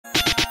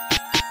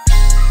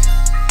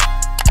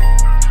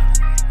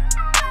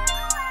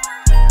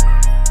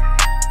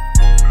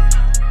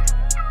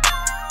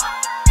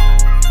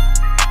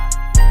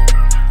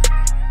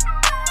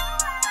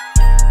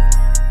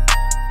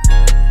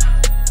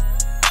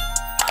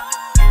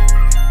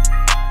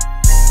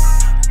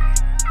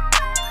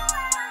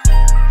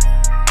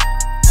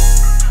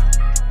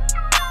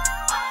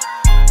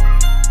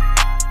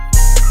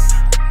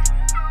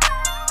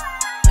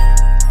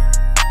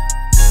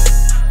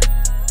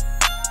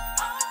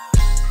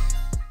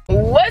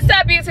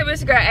YouTube?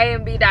 It's your girl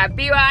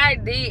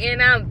AMB.BYD,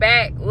 and I'm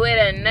back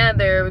with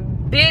another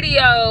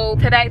video.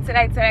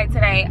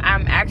 Today,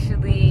 I'm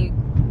actually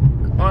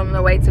on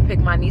the way to pick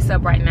my niece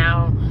up right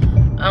now.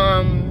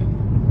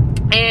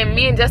 And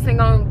me and Justin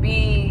gonna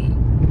be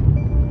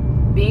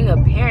being a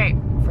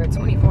parent for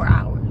 24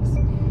 hours.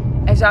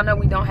 As y'all know,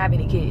 we don't have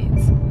any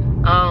kids.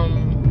 I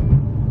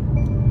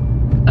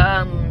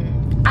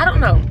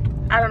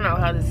don't know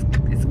how this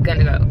is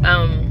gonna go.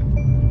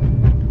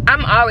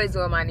 I'm always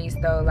with my niece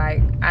though.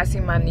 Like, I see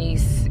my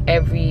niece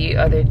every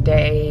other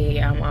day.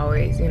 I'm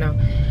always, you know,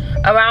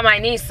 around my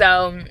niece. So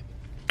I don't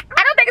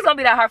think it's gonna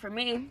be that hard for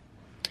me.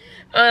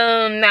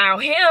 Now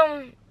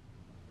him,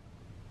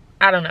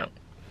 I don't know.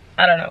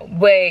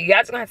 But y'all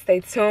just gonna have to stay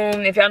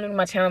tuned. If y'all new to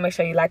my channel, make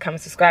sure you like,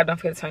 comment, subscribe. Don't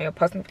forget to turn your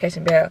post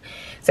notification bell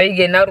so you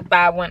get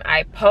notified when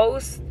I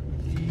post.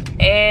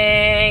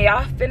 And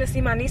y'all finna see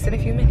my niece in a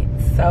few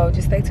minutes, so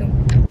just stay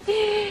tuned.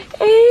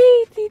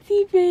 Hey,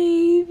 Titi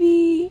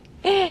baby.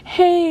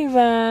 Hey,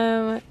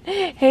 mama.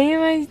 Hey,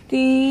 my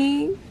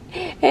Steve.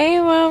 Hey,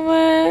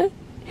 mama.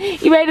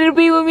 You ready to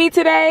be with me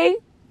today?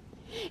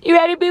 You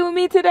ready to be with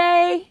me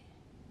today?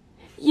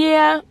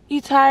 Yeah?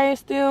 You tired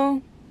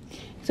still?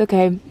 It's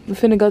okay. We're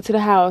finna go to the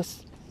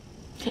house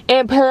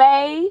and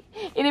play,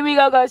 and then we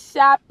gonna go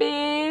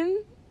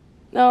shopping.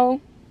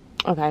 No?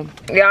 Okay.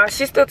 Y'all,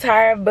 she's still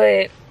tired,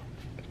 but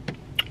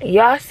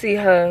y'all see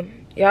her.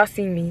 Y'all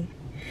see me.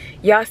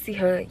 Y'all see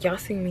her. Y'all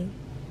see me.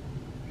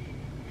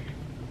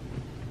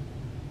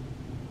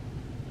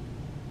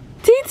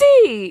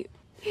 Titi!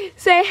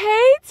 Say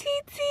hey,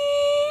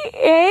 Titi.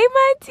 Hey,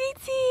 my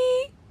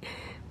Titi.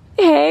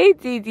 Hey,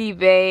 Titi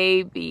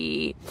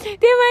baby. They're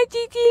my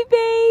Titi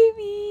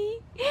baby.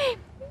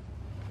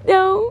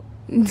 No.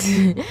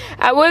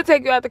 I will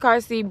take you out the car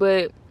seat,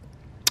 but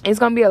it's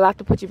gonna be a lot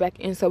to put you back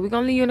in. So we're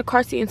gonna leave you in the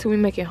car seat until we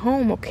make it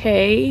home,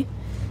 okay?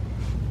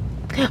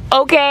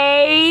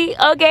 Okay,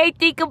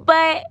 think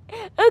about.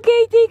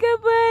 Okay, think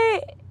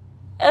about.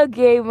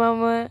 Okay,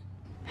 mama.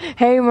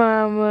 Hey,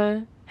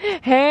 mama.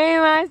 Hey,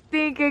 my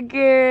stinker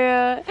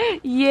girl.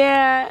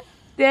 Yeah,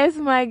 that's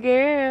my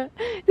girl.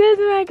 That's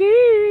my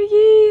girl.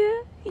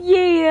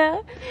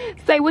 Yeah.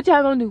 Say, what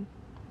y'all gonna do?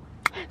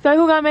 Say,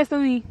 who gonna mess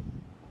with me?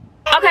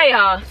 Okay,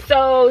 y'all.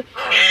 So,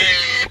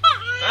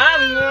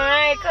 I'm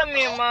right. Come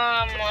here,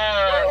 mama. Come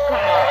on.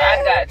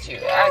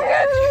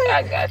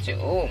 I got you.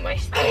 Oh, my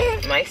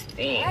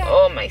sting.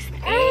 Oh, my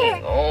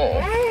sting.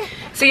 Oh.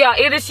 So, y'all,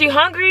 either she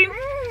hungry,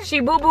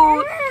 she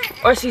boo-booed,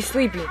 or she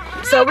sleepy.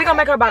 So, we gonna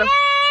make her bottle.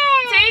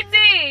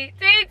 Titi.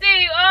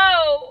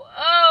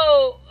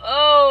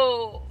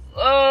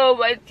 Oh,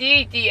 my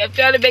Titi. I'm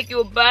trying to make you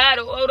a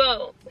bottle. Hold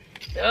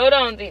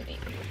on, Titi.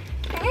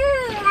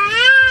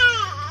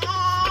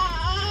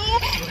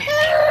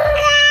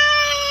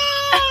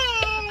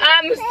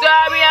 I'm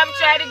sorry, I'm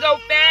trying to go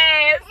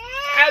fast.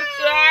 I'm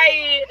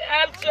trying.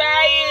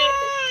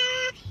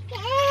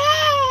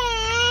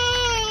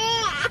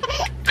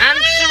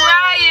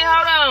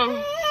 Hold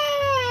on.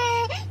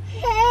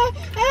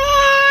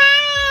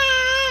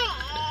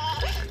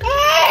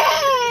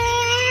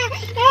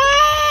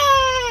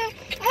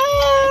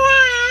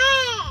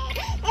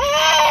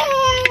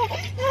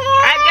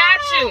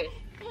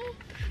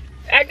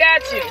 I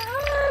got you.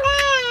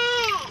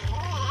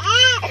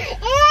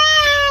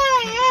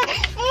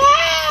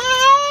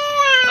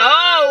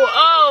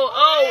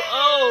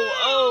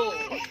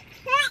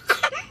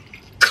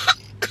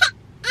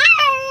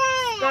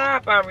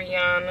 Stop,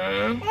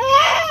 Ariana.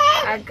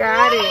 I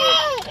got it.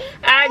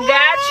 I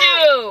got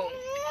you.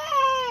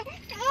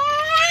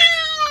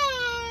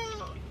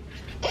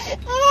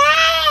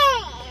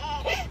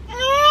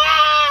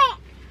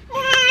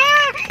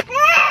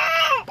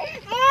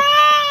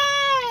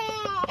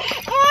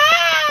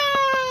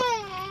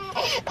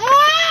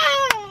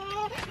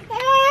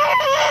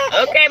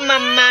 Okay,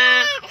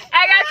 mama.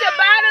 I got your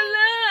bottle.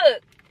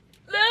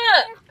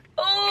 Look.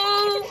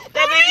 Oh,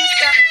 that baby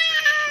stop.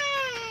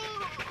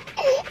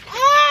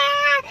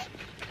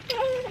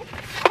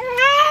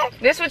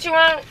 This what you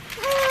want?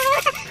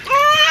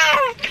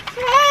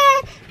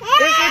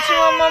 This what you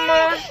want, mama?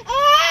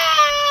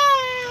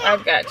 I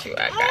got you.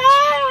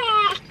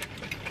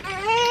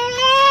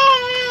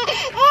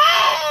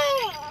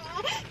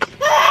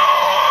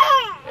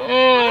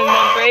 Oh,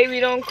 my baby,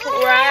 don't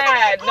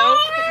cry.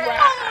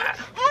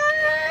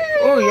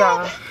 Oh,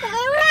 y'all.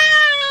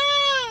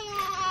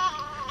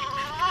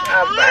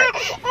 All right.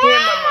 Here,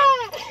 mama.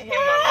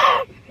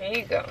 Here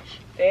you go.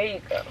 There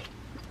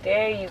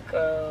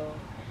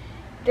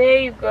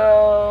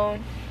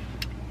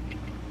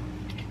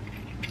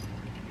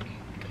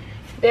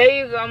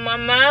you go,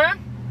 mama.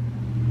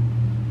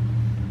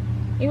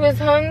 You was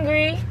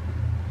hungry?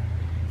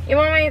 Your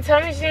mama ain't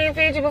told me she didn't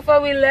feed you before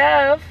we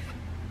left.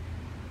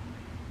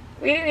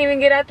 We didn't even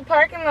get out the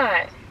parking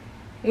lot.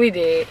 We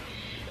did.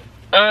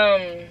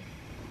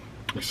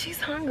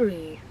 She's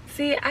hungry.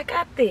 See, I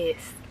got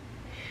this.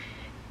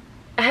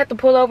 I had to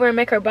pull over and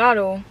make her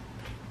bottle,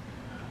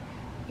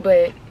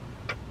 but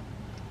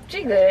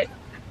she good.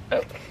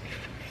 Oh.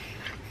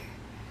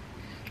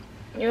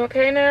 You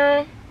okay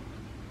now?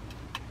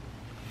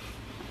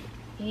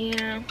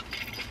 Yeah.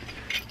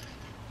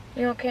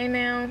 You okay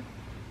now?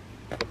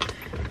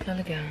 Oh,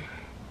 look at her.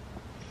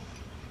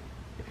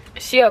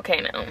 She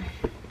okay now.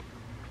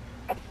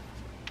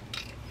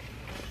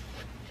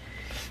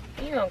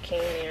 You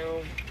okay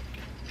now.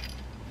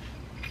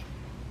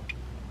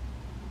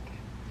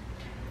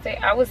 Say,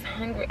 I was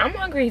hungry. I'm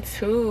hungry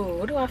too.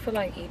 What do I feel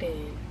like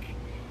eating?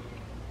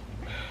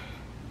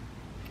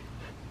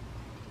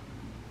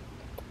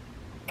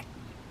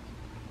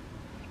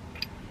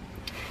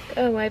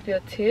 Oh, wipe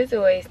your tears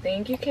away,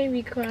 Stink. You can't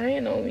be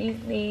crying on me,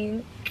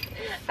 Stink.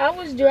 I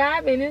was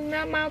driving. It's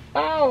not my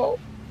fault.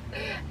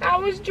 I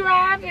was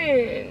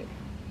driving.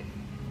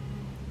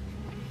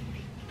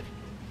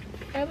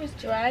 I was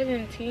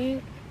driving,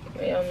 Tink.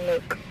 Well,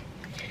 look.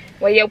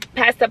 Well, yo,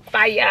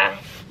 pacifier.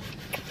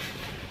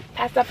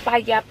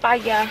 Pacifier,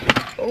 fire.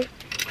 Oh.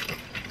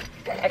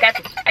 I got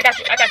you. I got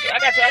you. I got you. I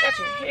got you. I got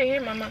you.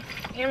 Here, mama.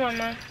 Here,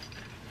 mama.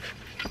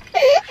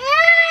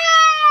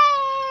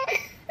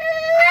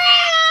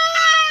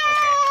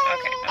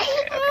 Okay.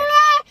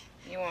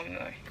 You want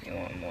more. You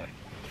want more.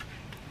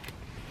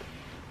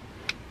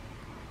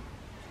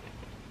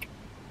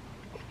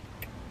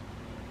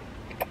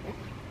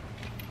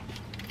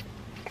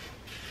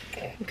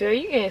 Girl,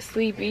 you getting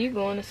sleepy. You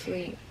going to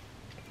sleep.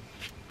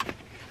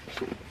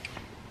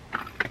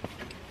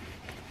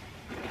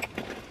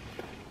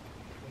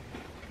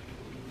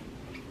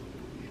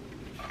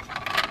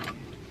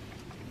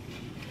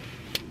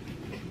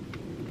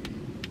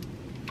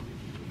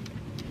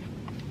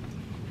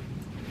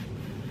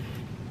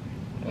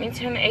 Let me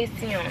turn the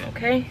AC on,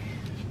 okay?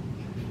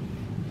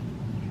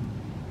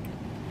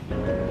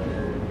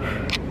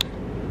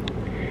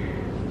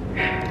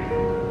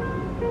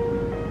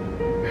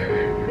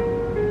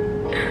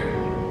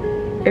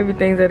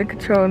 Everything's out of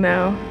control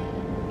now.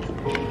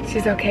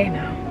 She's okay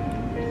now.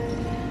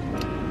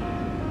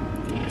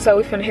 So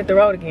we finna hit the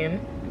road again.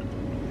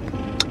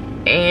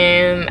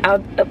 And I'll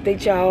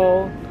update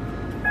y'all.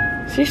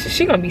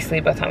 She gonna be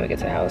asleep by the time we get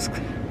to the house.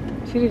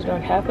 She just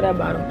drank half of that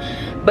bottle.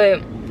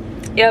 But,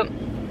 yep.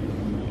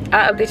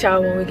 I'll update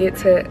y'all when we get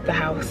to the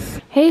house.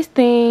 Hey,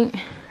 Stink.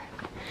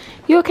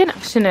 You okay now?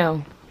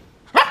 Chanel.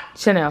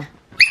 Chanel.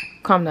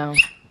 Calm down.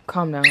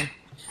 Calm down.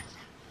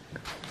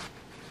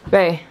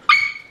 Bae.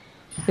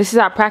 This is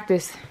our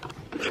practice.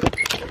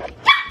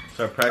 It's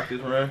our practice,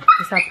 right?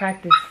 It's our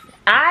practice.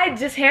 I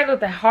just handled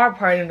the hard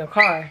part in the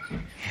car.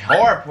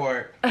 Hard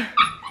part? I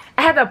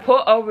had to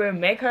pull over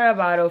and make her a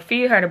bottle,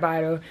 feed her the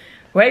bottle.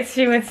 Wait till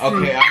she went to sleep.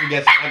 Okay, I'm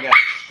guessing I got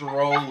a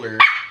stroller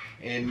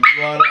and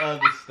do all the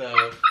other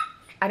stuff.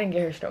 I didn't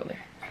get her a stroller.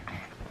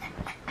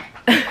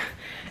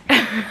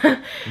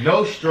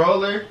 No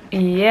stroller?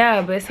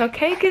 Yeah, but it's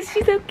okay because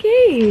she's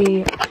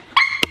okay.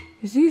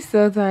 She's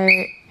so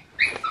tired.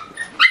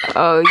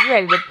 Oh, you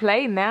ready to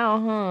play now,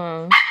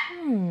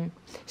 huh?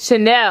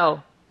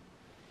 Chanel.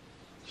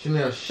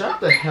 Chanel, shut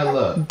the hell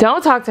up.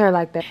 Don't talk to her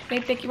like that. They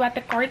take you out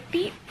the car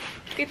thief.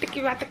 They take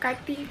you out the car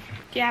thief.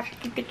 Yeah,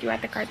 they take you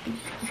out the car thief.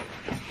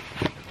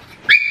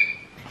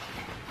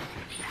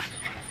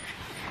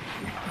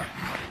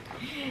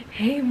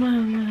 Hey,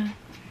 mama.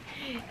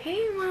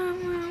 Hey,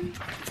 mama.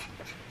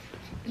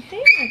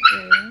 Hey, my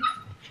girl.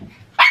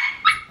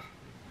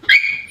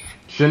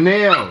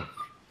 Chanel.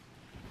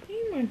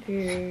 Hey, my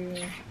girl.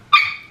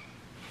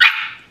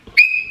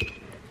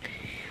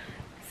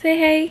 Say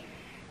hey.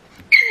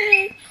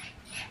 Hey.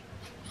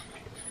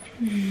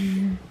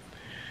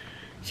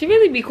 She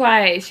really be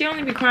quiet. She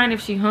only be crying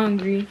if she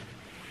hungry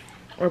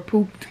or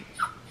pooped.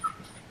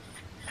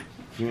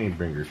 You ain't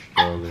bring her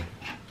stroller.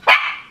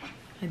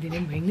 I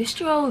didn't bring the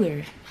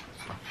stroller.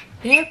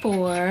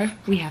 Therefore,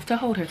 we have to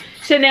hold her.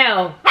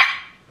 Chanel!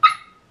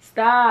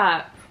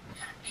 Stop.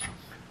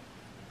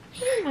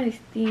 Hey, my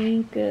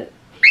stinker.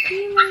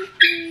 Hey, my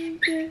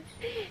stinker.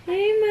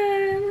 Hey,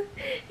 mama.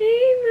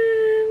 Hey,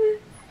 mama.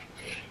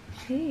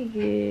 Hey,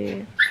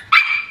 girl.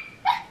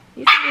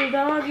 You see the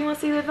dog? You want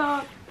to see the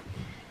dog?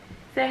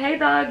 Say, hey,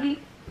 doggy.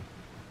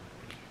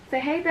 Say,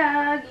 hey,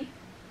 doggy.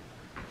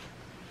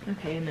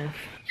 Okay, enough.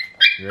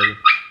 You ready?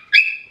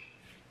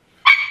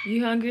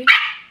 You hungry?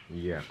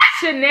 Yeah.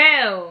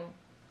 Chanel!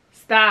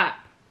 Stop.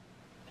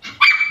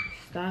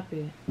 Stop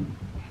it.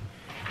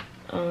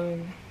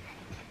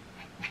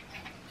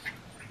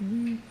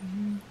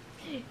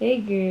 Hey,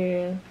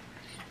 girl.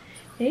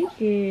 Hey,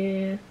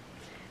 girl.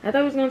 I thought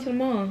we was going to the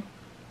mall.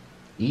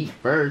 Eat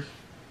first.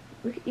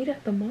 We could eat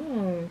at the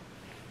mall.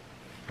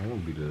 I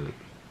won't be the...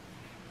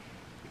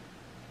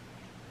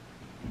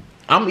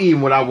 I'm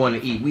eating what I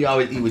want to eat. We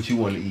always eat what you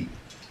want to eat.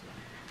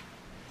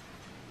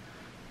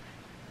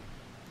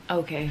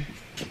 Okay.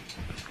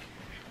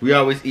 We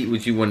always eat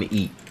what you want to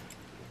eat.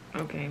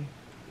 Okay.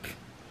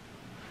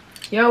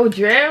 Yo,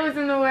 Dre was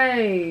in the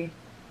way.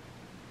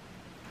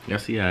 Y'all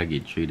see how I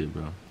get treated,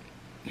 bro?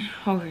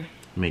 Hold her.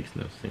 Makes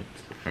no sense.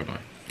 Hold on.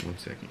 1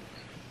 second.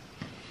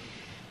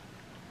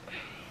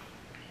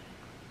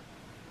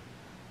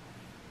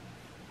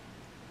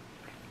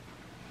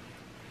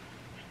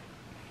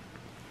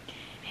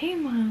 Hey,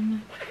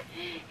 mama.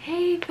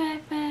 Hey,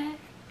 Papa.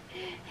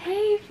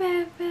 Hey,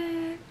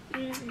 Papa.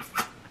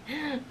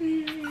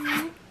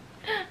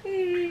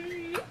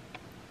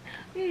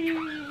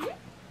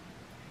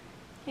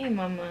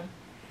 mama.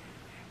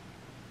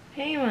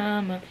 Hey,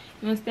 mama.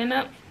 You want to stand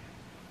up?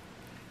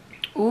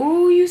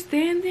 Ooh, you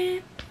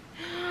standing?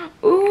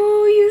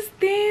 Ooh, you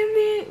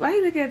standing? Why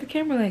you looking at the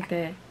camera like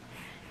that?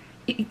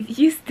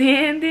 You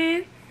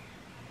standing?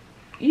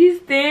 You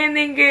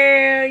standing,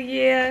 girl?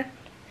 Yeah.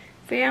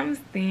 Say, I'm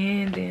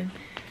standing.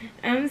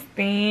 I'm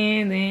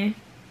standing.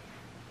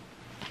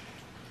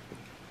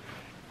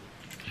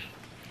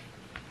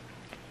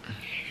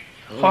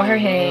 Hold her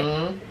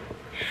head.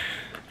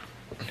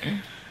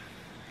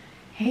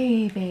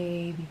 Hey,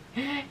 baby.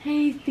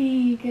 Hey,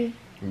 Steve.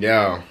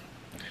 Yo,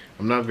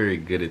 I'm not very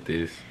good at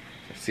this.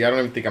 See, I don't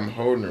even think I'm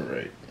holding it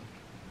right.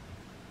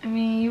 I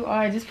mean, you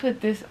are. Just put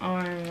this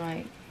arm,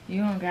 like,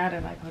 you don't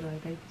gotta, like, hold it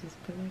like that.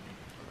 Just put it.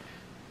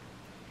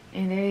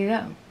 And there you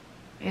go.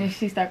 And if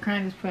she start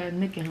crying, just put a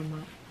nick in her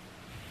mouth.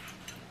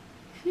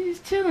 She's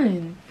just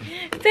chilling.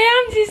 Say,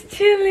 I'm just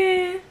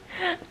chilling.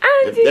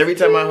 Every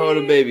time I hold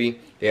a baby,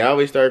 they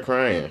always start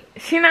crying.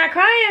 She not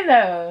crying,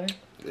 though.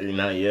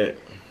 Not yet.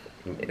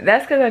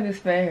 That's because I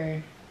just fed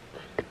her.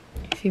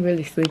 She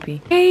really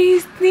sleepy. Hey,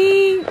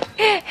 Stink.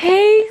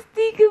 Hey,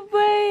 Stinky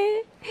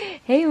Butt.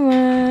 Hey,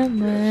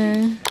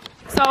 mama.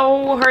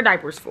 So, her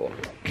diaper's full.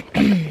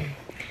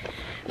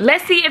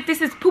 Let's see if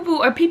this is poo-poo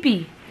or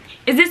pee-pee.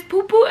 Is this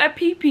poo-poo or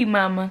pee-pee,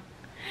 mama?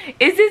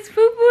 Is this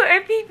poo-poo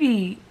or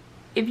pee-pee?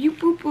 If you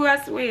poo-poo,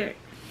 I swear.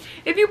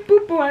 If you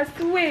poo-poo, I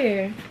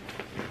swear.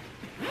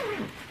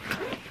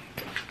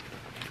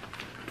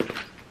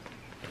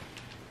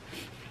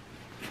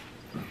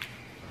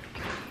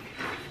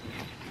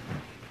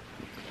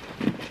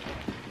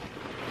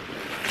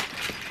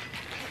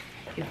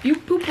 If you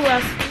poo-poo,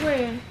 I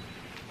swear.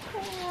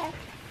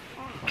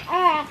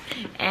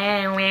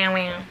 And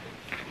wow.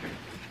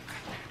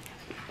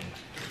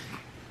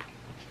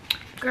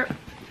 Girl.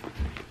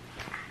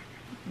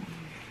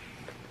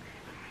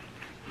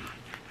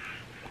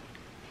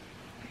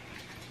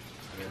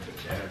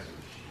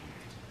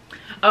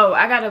 Oh,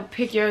 I gotta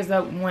pick yours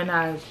up when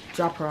I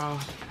drop her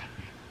off.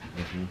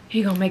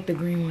 He gonna make the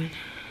green one.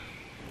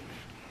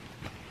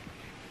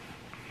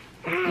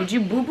 Did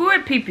you boo-boo or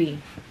pee-pee?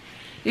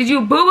 Did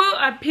you boo-boo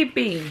or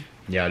pee-pee?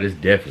 Yeah, this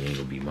definitely ain't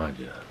gonna be my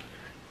job.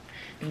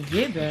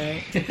 Get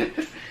back.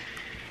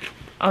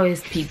 Oh,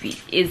 it's pee-pee.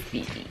 It's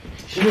pee-pee.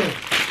 Chanel.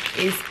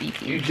 It's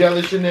pee-pee. You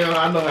jealous, Chanel?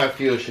 I know how I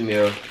feel,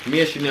 Chanel.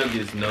 Me and Chanel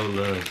gets no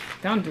love.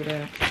 Don't do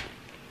that.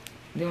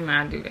 Do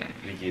not do that.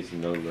 We get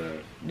no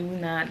love. Do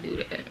not do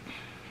that.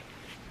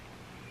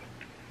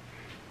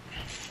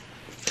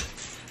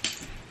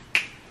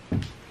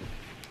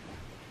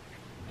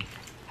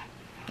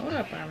 Hold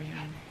up,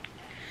 Ariana.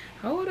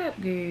 Hold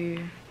up, girl.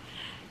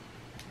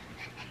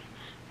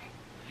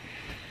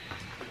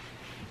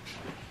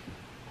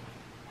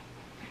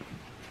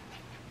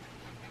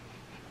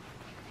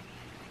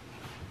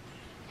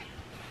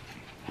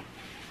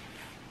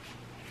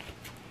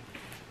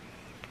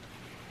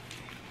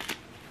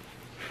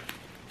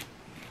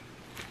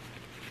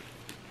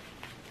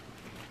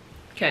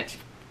 Catch.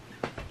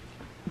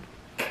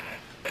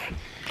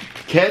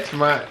 Catch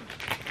my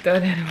Throw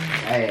that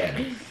away.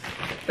 ass.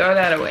 Throw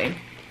that away.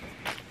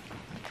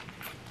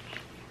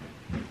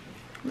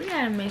 We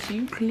gotta make sure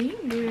you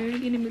clean, girl.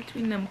 Get in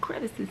between them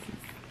crevices.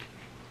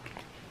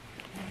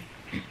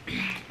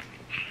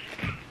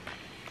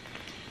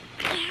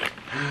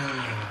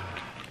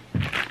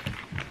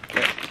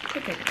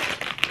 Okay.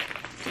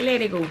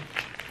 Let it go.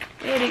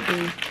 Let it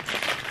go.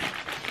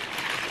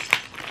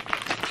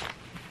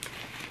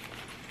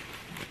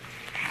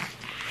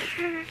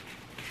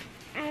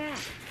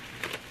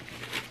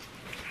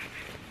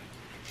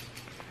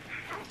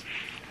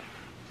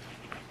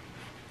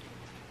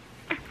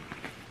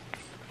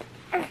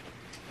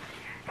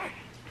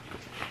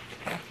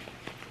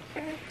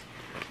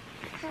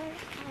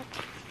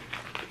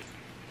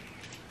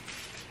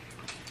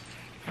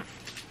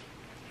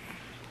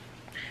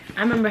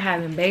 I remember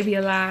having Baby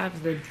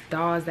Alives, the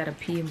dolls that are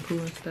pee and poo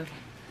and stuff.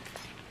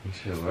 You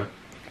said what?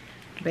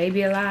 Baby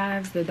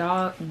Alives, the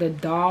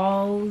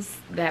dolls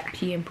that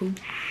pee and poo.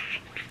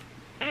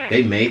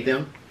 They made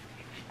them?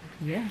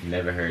 Yeah.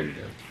 Never heard of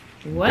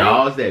them. What?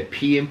 Dolls that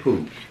pee and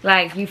poo.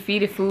 Like you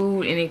feed it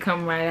food and it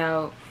come right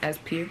out as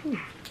pee and poo.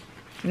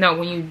 No,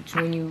 when you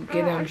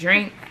give them a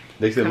drink.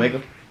 They still make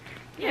them?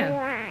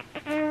 Yeah.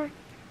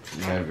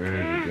 Never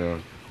heard of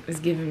them. It's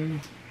giving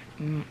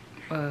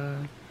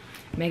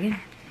Megan.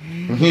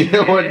 You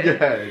know what,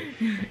 guys?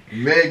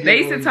 Megan. They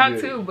used to talk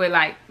good. too, but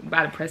like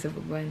by the press of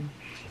a button.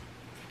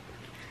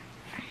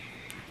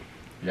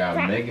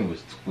 Yeah, Megan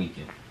was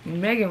tweaking.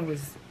 Megan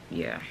was,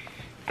 yeah.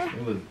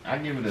 It was. I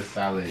give it a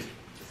solid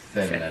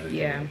 7 out of 10.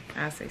 Yeah,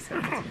 I'll say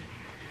 7 out of 10.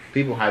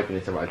 People hyping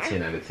it to about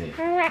 10 out of 10.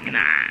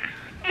 Nah.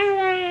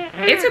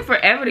 It took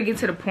forever to get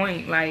to the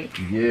point, like.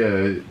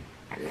 Yeah,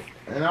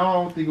 and I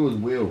don't think it was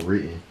well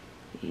written.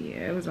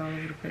 Yeah, it was all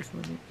over the place,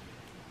 wasn't it?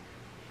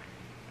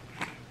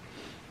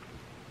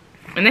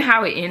 And then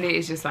how it ended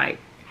is just like,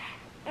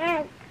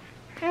 oh,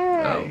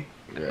 Yeah.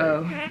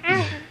 oh.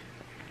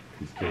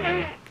 He's killing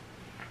her.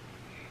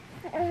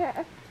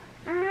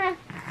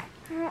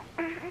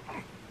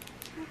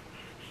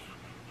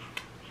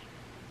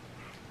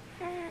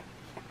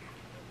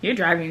 You're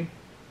driving.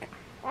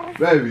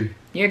 Baby.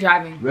 You're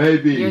driving.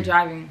 Baby. You're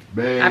driving.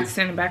 Baby. I have to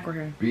sit in the back with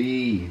her.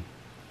 B.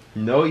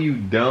 No, you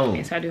don't.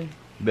 Yes, I do.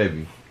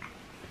 Baby.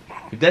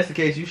 If that's the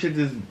case, I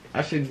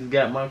should just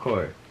got my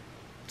car.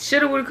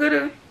 Shoulda, woulda,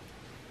 coulda.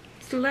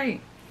 It's too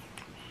late.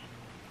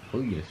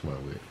 Who you getting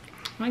smart with?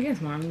 I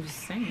guess, Mom. I'm just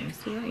saying.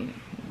 It's too late.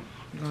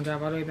 You gonna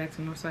drive all the way back to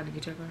the north side to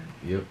get your car?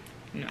 Yep.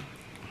 No.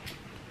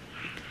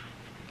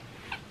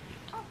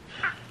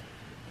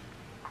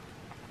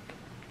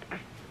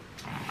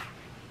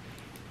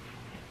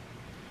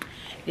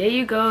 There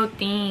you go,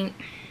 think.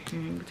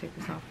 Let me take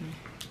this off now.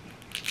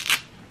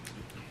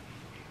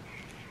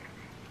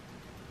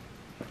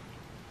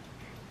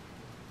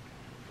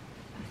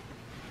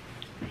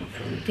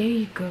 There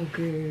you go,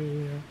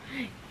 girl.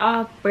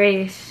 All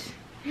fresh.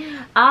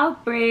 All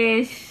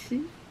fresh.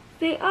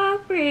 Say all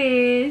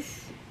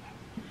fresh.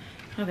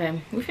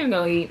 Okay, we finna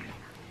go eat.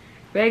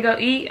 Ready to go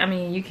eat? I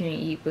mean, you can't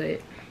eat,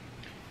 but...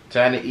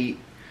 Time to eat.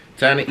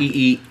 Time to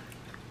eat.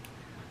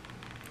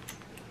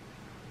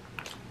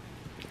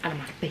 Out of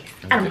my face.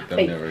 Out of my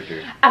face. Right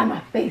there. Out of my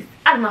face.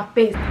 Out of my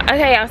face.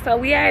 Okay, y'all. So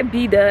we at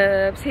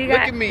B-Dubs. Look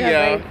at me,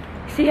 y'all.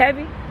 She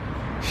heavy?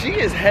 She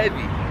is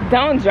heavy.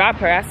 Don't drop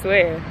her. I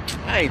swear.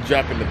 I ain't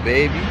dropping the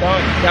baby.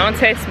 Don't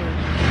test me.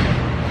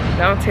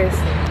 Don't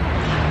test me.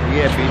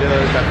 Yeah,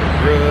 B-Dubs got the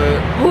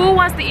grub. Who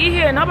wants to eat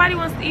here? Nobody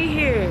wants to eat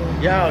here.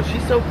 Y'all,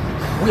 she's so...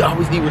 We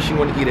always eat where she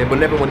want to eat at, but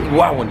never want to eat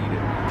where I want to eat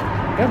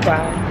at.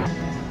 Goodbye.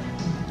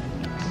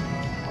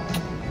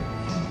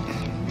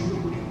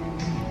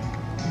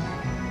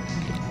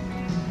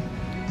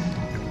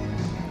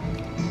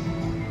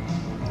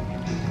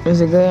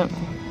 Is it good?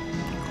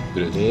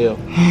 Good as hell.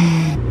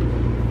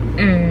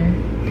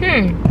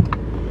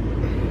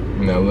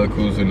 Now look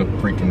who's in the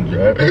freaking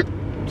driver's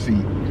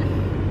seat.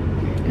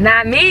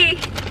 Not me.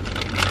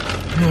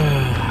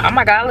 Oh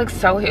my God, I look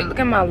so here. Look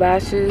at my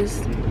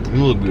lashes.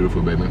 You look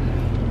beautiful, baby.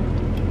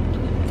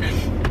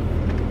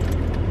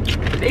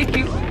 Thank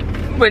you.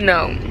 But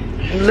no,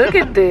 look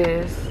at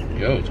this.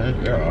 Yo, change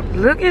your hair off.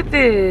 Look at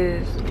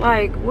this.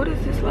 Like, what is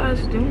this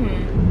lash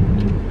doing?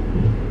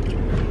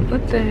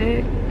 What the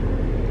heck?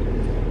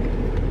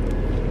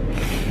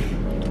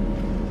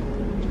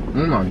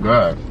 Oh my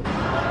God.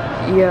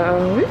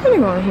 Yo, we're gonna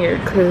go in here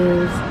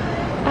because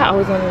I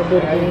always wanted a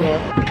bit of beer.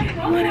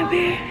 Want a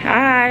beer?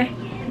 Hi.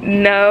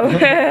 No.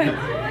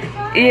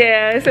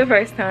 Yeah, it's the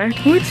first time.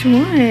 Which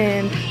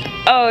one?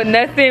 Oh,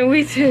 nothing.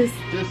 We just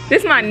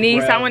this is my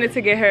niece. I wanted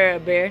to get her a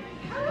bear.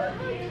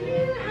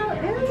 How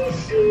old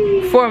is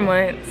she? 4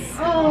 months.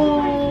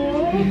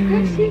 Oh,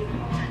 precious.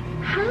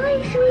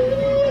 Hi,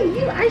 sweetie.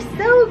 You are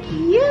so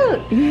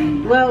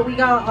cute. Well, we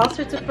got all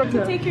sorts of fruit.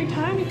 Take your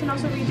time. You can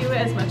also redo it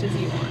as much as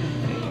you want.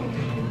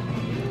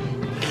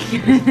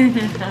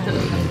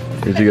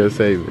 What you gonna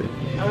say, man?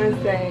 I'm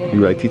gonna say. You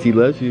like TT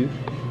loves you.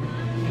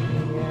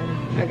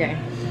 Yeah. Okay.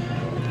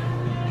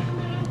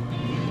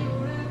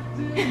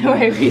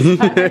 Wait, we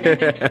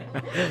started.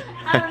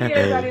 I don't get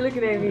everybody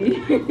looking at me.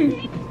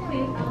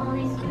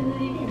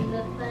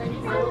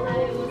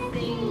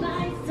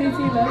 TT,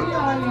 love you,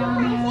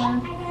 Ariana.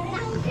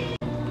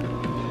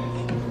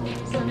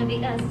 It's gonna be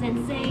a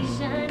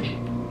sensation,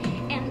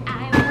 and I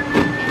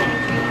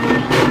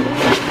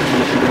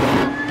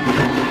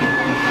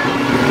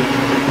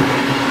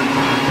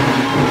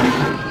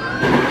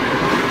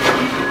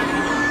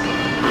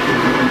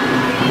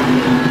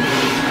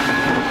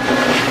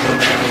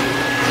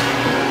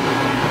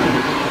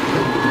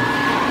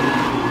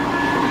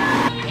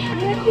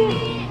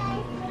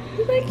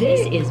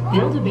This is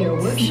Build-A-Bear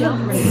Workshop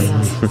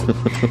Radio.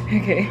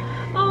 Okay.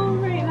 All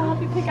right, now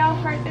help you pick out a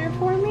heart there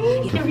for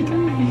me. There we go.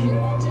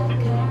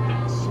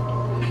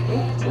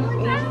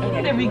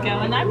 There we go.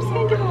 And I'm just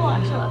gonna give him a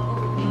watch up.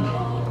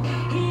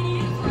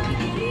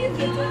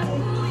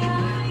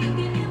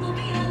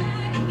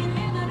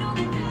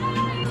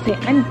 Say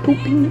I'm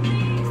pooping.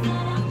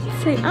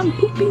 Say I'm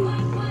pooping.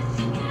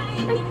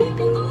 I'm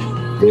pooping.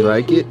 You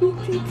like it?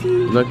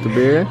 You like the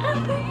bear?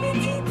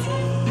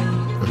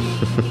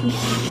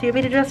 Do you want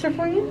me to dress her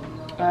for you?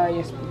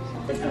 Yes,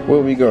 please.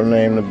 What we gonna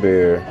name the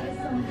bear?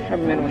 Her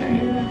middle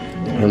name.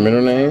 Her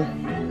middle name?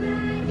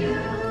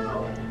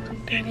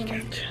 Daddy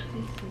gotcha.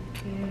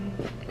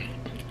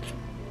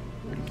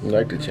 You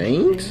like the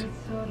chains?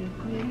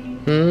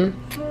 Hmm?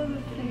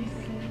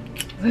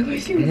 Look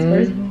what she was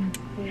first.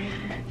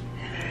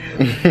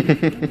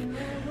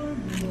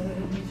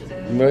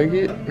 Like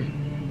it?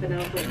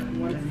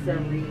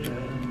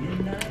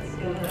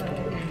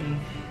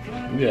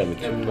 You having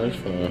too much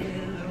fun.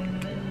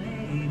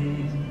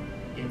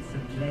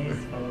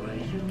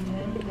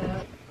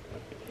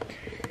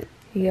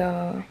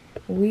 Y'all,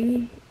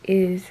 we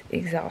is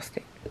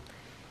exhausted.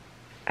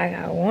 I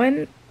got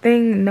one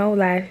thing, no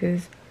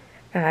lashes.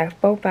 I got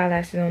 4 5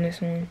 lashes on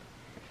this one.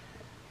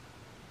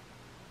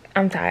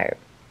 I'm tired.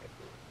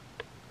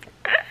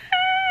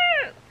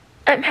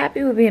 I'm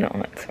happy with being on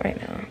Onyx right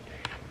now.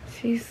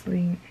 She's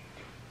asleep.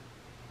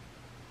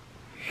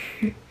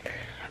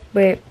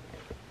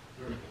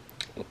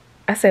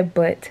 I said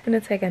but. I'm gonna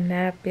take a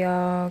nap,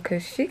 y'all,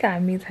 because she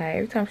got me tired.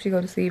 Every time she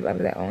go to sleep, I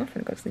be like, oh, I'm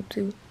finna go to sleep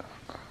too.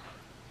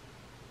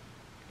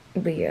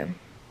 But yeah,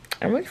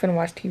 I'm really finna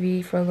watch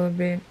TV for a little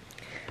bit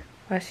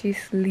while she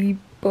sleep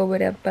or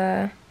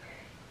whatever.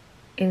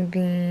 And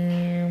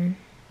then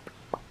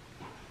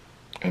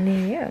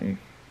yeah,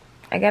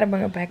 I gotta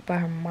bring her back by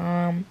her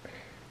mom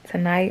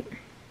tonight.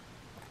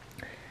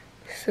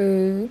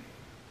 So,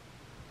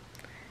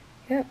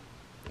 yep.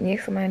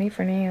 Yes, money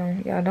for now.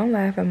 Y'all don't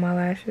laugh at my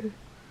lashes.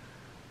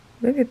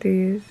 Look at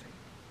these.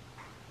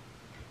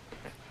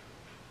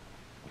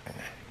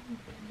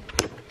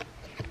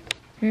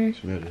 Smell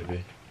this, babe.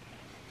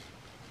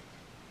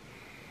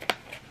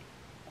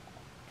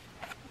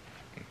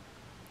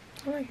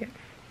 I like it.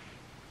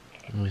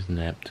 It's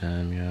nap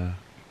time, y'all.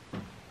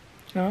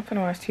 No, I'm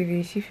finna watch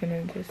TV. She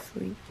finna just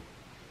sleep.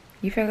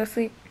 You finna go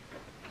sleep?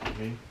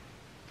 Me?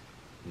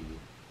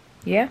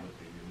 Yeah?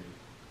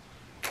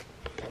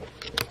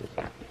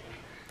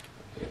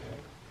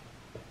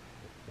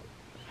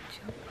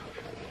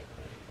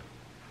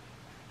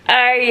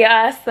 Alright,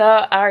 y'all,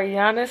 so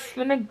Ariana's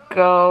finna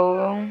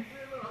go.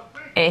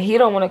 And he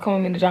don't want to come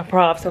with me to drop her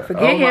off, so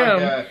forget him.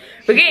 God.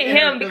 Forget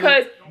him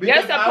because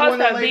you're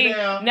supposed to be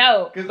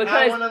down,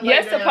 because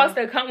you're supposed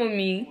to come with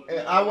me.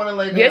 I want to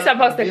lay down. You're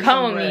supposed to get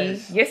come some with me.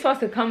 rest. You're supposed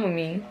to come with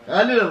me.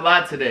 I did a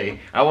lot today.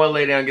 I want to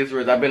lay down and get some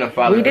rest. I've been a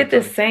father. We did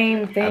the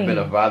same thing. I've been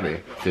a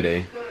father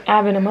today.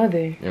 I've been a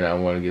mother. And I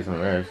want to get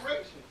some rest.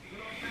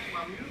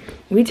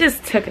 We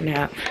just took a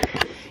nap.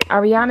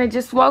 Ariana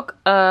just woke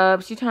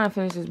up. She trying to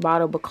finish this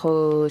bottle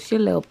because she a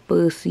little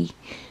pussy.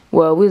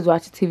 Well, we was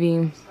watching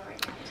TV.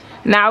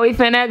 Now we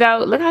finna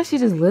go. Look how she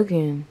just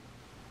looking.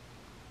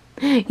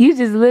 You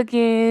just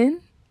looking.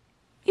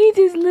 You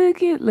just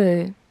looking.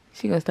 Look.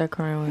 She gonna start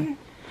crying.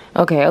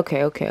 Okay.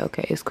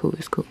 It's cool.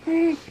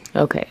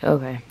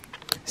 Okay.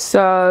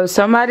 So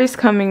somebody's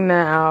coming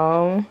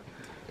now.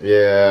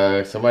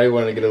 Yeah, somebody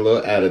wanted to get a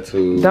little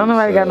attitude. Don't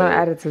nobody got no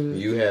attitude.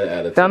 You had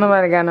attitude. Don't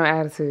nobody got no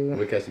attitude.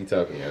 Look how she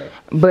talking, y'all.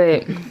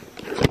 But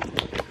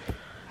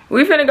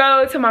we finna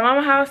go to my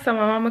mama's house so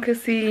my mama could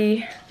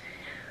see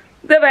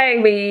the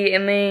baby,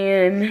 and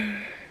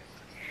then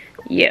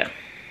yeah.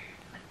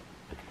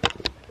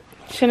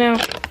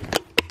 Chanel,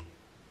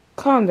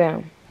 calm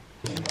down.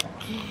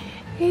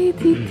 Hey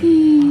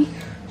Titi.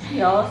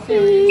 Y'all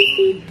Hey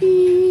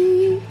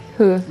Titi.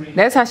 Who?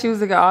 That's how she was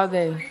looking all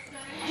day.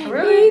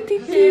 Really? Hey,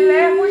 Titi.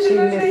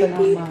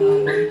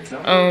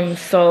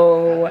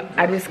 So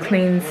I just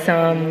cleaned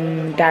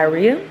some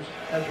diarrhea.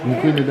 You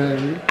cleaned the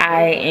diarrhea?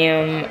 I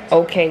am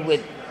okay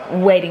with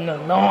waiting a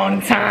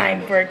long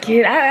time for a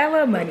kid. I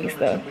love money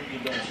stuff.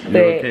 You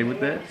But okay with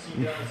that?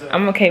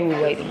 I'm okay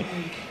with waiting.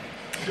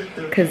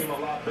 Because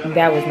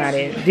that was not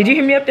it. Did you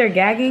hear me up there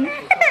gagging?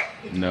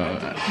 No.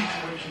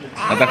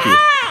 I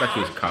thought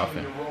you was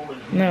coughing.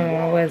 No,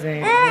 I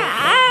wasn't.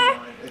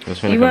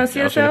 You wanna see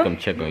yourself? I was gonna come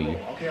check on you.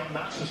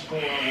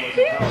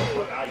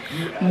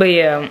 But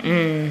yeah,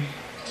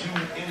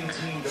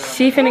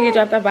 she finna get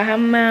dropped off by her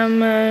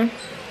mama.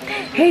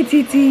 Hey,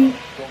 Titi.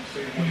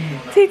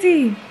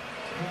 Titi.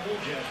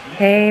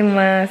 Hey,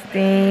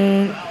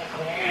 Musty.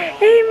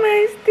 Hey,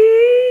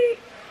 Musty.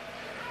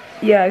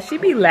 Yeah, she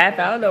be laughing.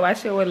 I don't know why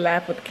she would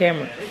laugh with the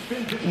camera.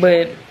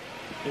 But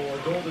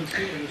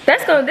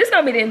this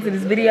gonna be the end of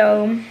this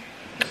video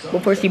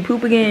before she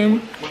poop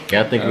again.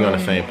 Yeah, I think we're on the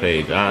same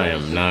page. I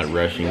am not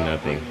rushing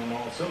nothing.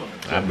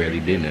 I barely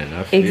did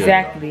nothing.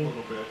 Exactly.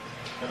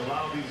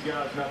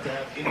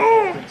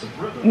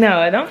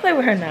 No, don't play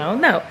with her now.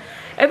 No.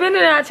 If you're new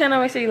to our channel,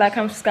 make sure you like,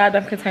 comment, subscribe,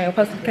 don't forget to turn your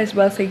post notification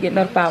bell so you get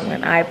notified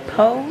when I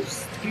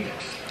post.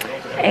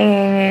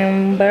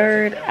 And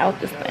bird out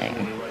this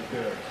thing.